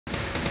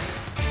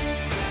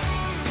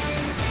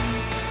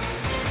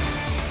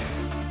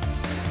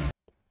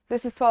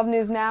This is 12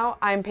 News Now.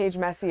 I'm Paige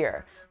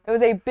Messier. It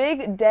was a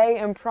big day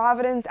in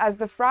Providence as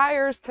the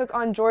Friars took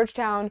on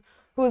Georgetown,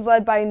 who was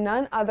led by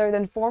none other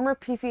than former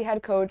PC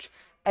head coach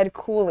Ed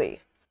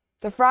Cooley.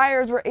 The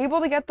Friars were able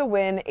to get the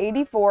win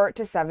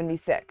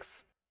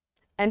 84-76.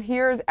 And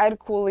here's Ed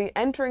Cooley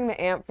entering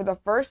the amp for the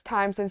first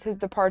time since his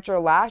departure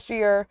last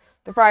year,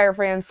 the Friar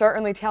fans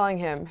certainly telling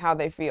him how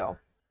they feel.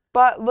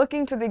 But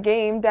looking to the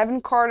game,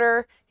 Devin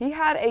Carter, he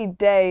had a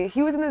day.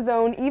 He was in the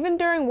zone even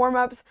during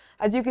warm-ups,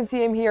 as you can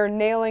see him here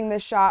nailing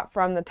this shot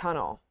from the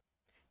tunnel.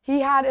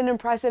 He had an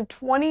impressive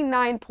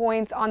 29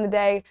 points on the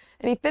day,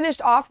 and he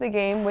finished off the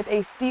game with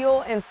a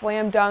steal and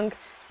slam dunk.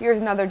 Here's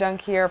another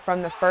dunk here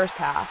from the first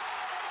half.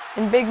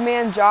 And big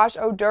man Josh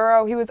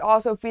Oduro, he was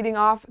also feeding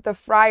off the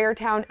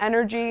Friartown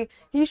energy.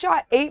 He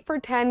shot 8 for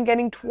 10,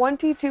 getting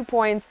 22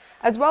 points,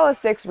 as well as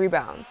 6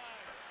 rebounds.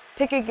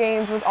 Ticket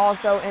Gains was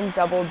also in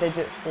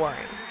double-digit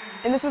scoring.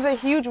 And this was a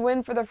huge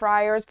win for the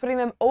Friars, putting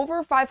them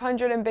over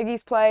 500 in Big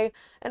East play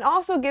and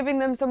also giving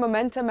them some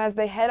momentum as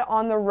they head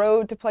on the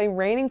road to play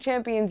reigning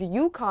champions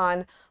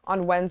UConn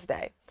on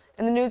Wednesday.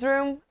 In the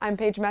newsroom, I'm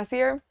Paige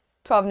Messier,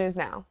 12 News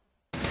Now.